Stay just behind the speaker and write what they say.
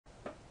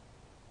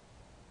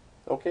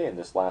Okay, in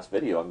this last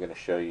video I'm going to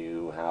show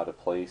you how to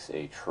place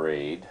a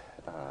trade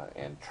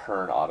and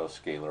turn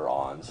AutoScaler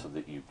on so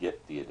that you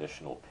get the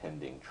additional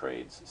pending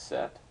trades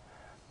set.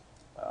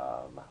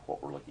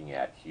 What we're looking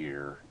at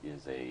here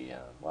is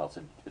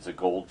it's a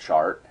gold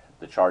chart.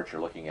 The charts you're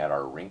looking at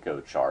are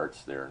Rinko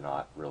charts. They're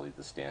not really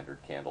the standard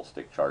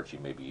candlestick charts you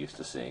may be used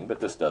to seeing, but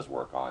this does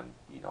work on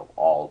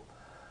all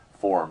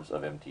forms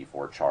of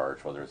MT4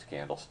 charts, whether it's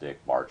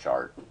candlestick, bar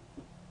chart,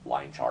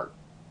 line chart,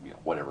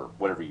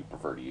 whatever you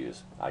prefer to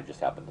use. I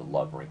just happen to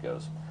love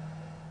Rinkos,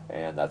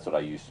 and that's what I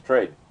use to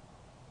trade.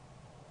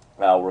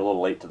 Now we're a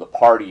little late to the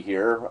party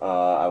here.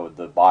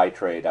 The buy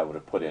trade I would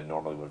have put in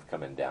normally would have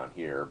come in down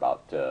here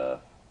about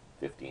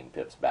 15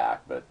 pips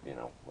back, but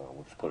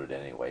we'll just put it in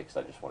anyway because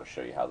I just want to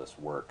show you how this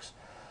works.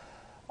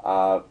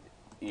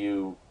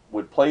 You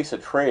would place a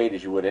trade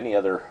as you would any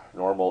other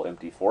normal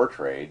MT4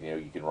 trade.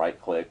 You can right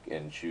click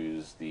and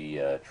choose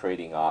the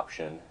trading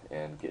option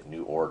and get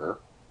new order.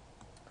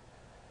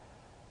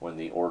 When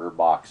the order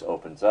box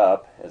opens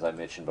up, as I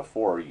mentioned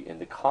before, in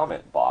the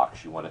comment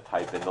box you want to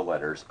type in the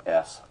letters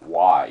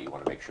SY. You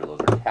want to make sure those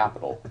are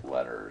capital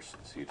letters.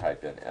 So you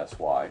type in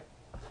SY.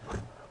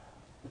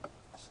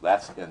 So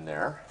that's in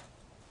there.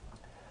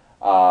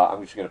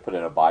 I'm just going to put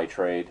in a buy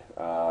trade,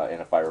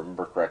 and if I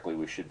remember correctly,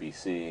 we should be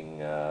seeing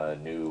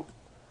new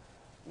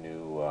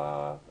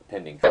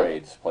pending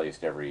trades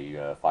placed every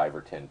 5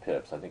 or 10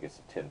 pips. I think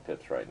it's 10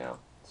 pips right now.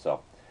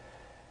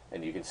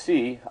 And you can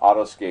see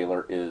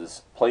AutoScaler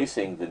is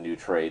placing the new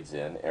trades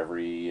in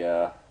every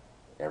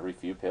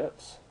few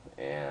pips.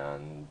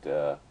 And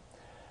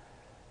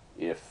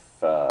if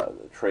the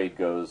trade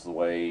goes the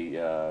way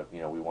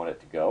we want it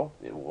to go,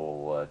 it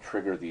will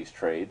trigger these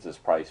trades as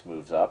price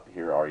moves up.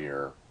 Here are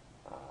your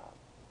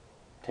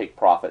take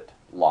profit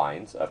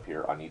lines up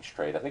here on each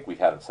trade. I think we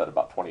had them set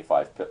about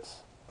 25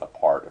 pips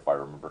apart, if I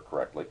remember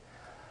correctly.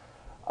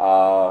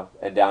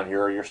 And down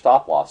here are your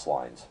stop loss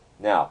lines.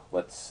 Now,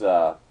 let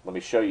me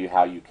show you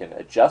how you can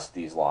adjust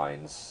these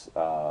lines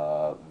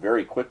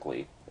very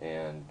quickly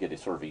and get a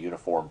sort of a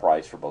uniform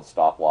price for both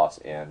stop loss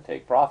and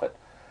take profit.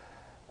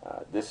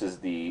 This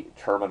is the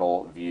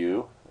terminal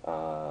view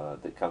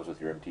that comes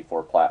with your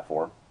MT4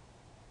 platform.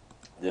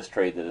 This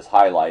trade that is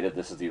highlighted,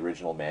 this is the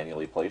original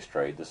manually placed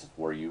trade. This is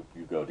where you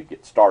go to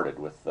get started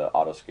with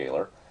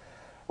AutoScaler.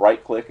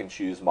 Right click and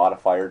choose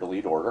Modify or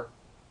Delete Order.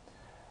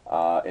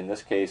 In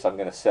this case, I'm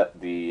going to set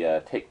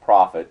the take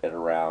profit at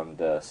around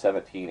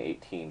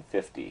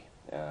 17.1850.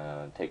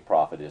 Take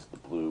profit is the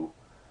blue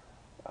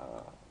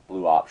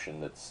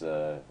option that's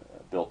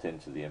built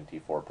into the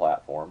MT4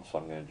 platform. So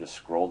I'm going to just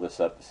scroll this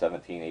up to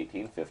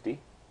 17.1850.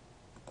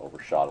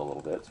 Overshot a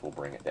little bit, so we'll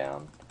bring it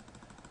down.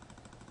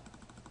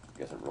 I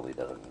guess it really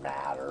doesn't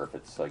matter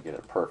if I get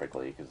it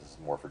perfectly because this is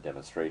more for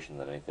demonstration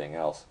than anything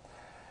else.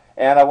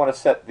 And I want to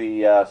set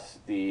the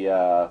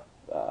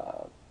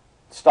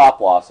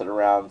stop loss at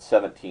around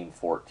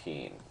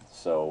 1714.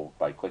 So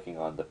by clicking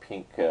on the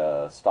pink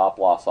stop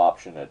loss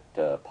option, it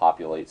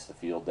populates the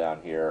field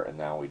down here, and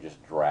now we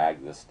just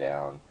drag this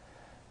down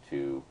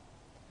to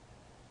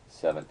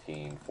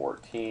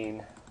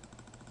 1714.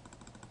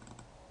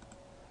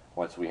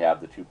 Once we have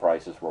the two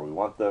prices where we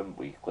want them,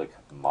 we click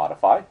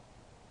Modify.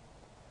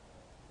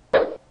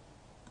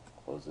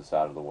 Close this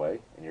out of the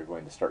way, and you're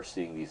going to start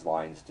seeing these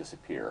lines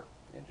disappear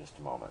in just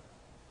a moment.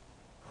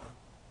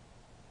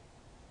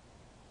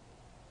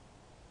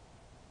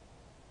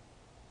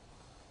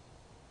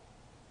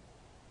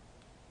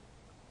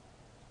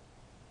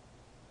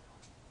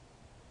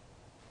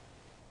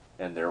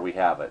 And there we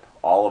have it.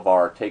 All of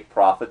our take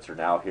profits are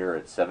now here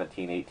at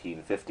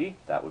 17.1850.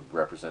 That would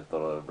represent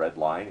the red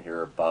line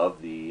here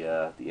above the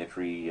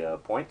entry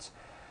points.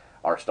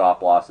 Our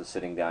stop loss is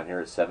sitting down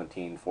here at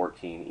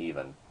 17.14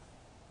 even.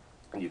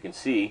 And you can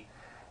see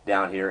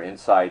down here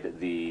inside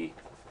the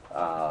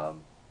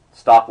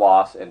stop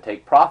loss and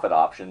take profit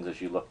options,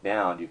 as you look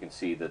down, you can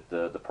see that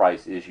the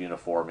price is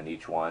uniform in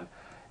each one.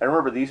 And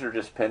remember, these are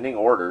just pending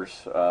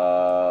orders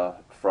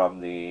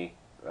from the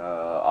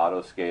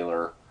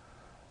AutoScaler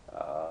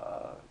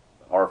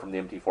or from the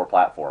MT4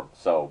 platform.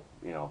 So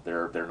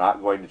they're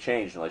not going to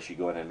change unless you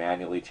go in and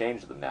manually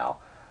change them now.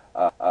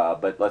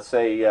 But let's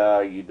say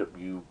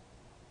you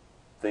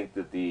think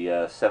that the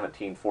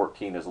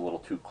 1714 is a little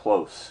too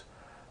close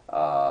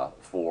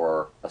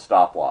for a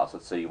stop loss.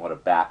 Let's say you want to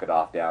back it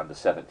off down to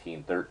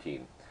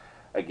 1713.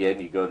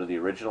 Again, you go to the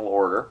original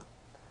order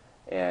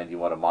and you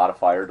want to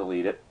modify or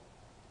delete it.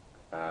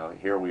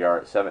 Here we are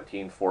at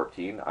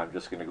 1714. I'm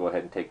just going to go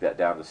ahead and take that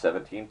down to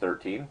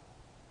 1713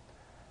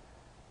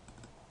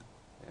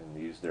 and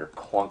use their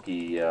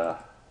clunky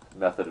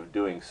method of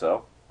doing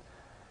so.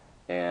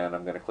 And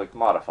I'm going to click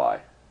Modify.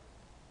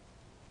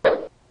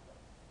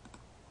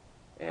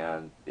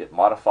 And it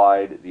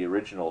modified the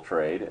original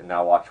trade, and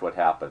now watch what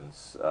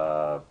happens.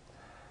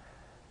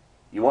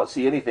 You won't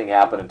see anything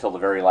happen until the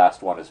very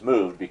last one is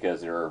moved because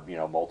there are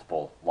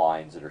multiple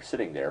lines that are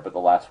sitting there, but the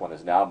last one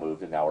is now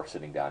moved, and now we're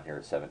sitting down here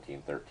at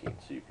 1713,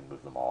 so you can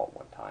move them all at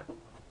one time,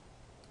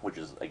 which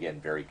is again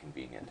very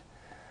convenient.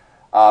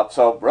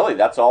 So really,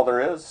 that's all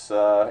there is.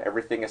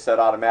 Everything is set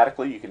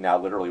automatically. You can now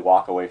literally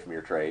walk away from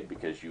your trade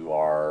because you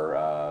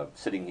are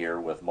sitting here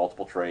with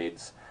multiple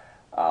trades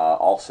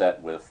all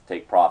set with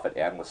take profit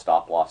and with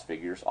stop loss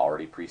figures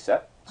already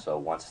preset. So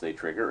once they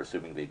trigger,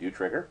 assuming they do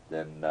trigger,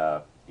 then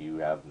you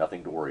have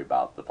nothing to worry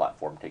about. The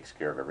platform takes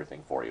care of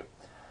everything for you.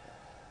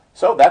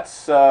 So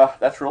that's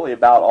really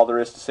about all there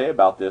is to say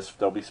about this.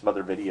 There'll be some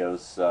other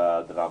videos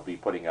that I'll be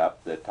putting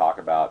up that talk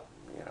about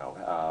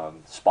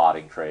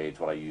spotting trades,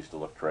 what I use to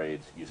look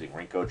trades, using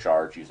Rinko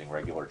charts, using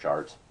regular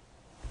charts.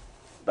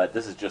 But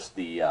this is just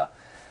the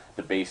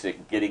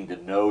basic getting to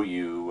know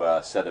you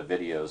set of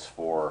videos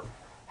for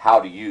how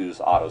to use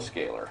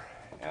AutoScaler.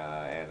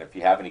 And if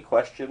you have any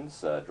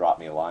questions, drop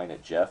me a line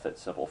at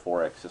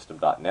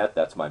jeff@simpleforexsystem.net.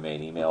 That's my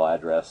main email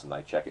address, and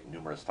I check it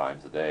numerous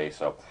times a day.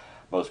 So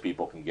most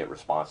people can get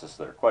responses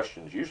to their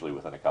questions usually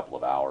within a couple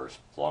of hours,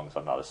 as long as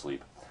I'm not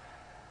asleep.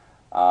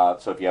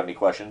 So if you have any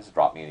questions,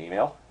 drop me an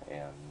email,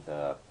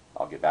 and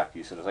I'll get back to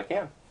you as soon as I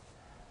can.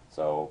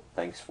 So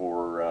thanks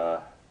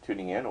for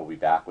tuning in. We'll be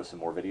back with some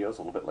more videos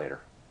a little bit later.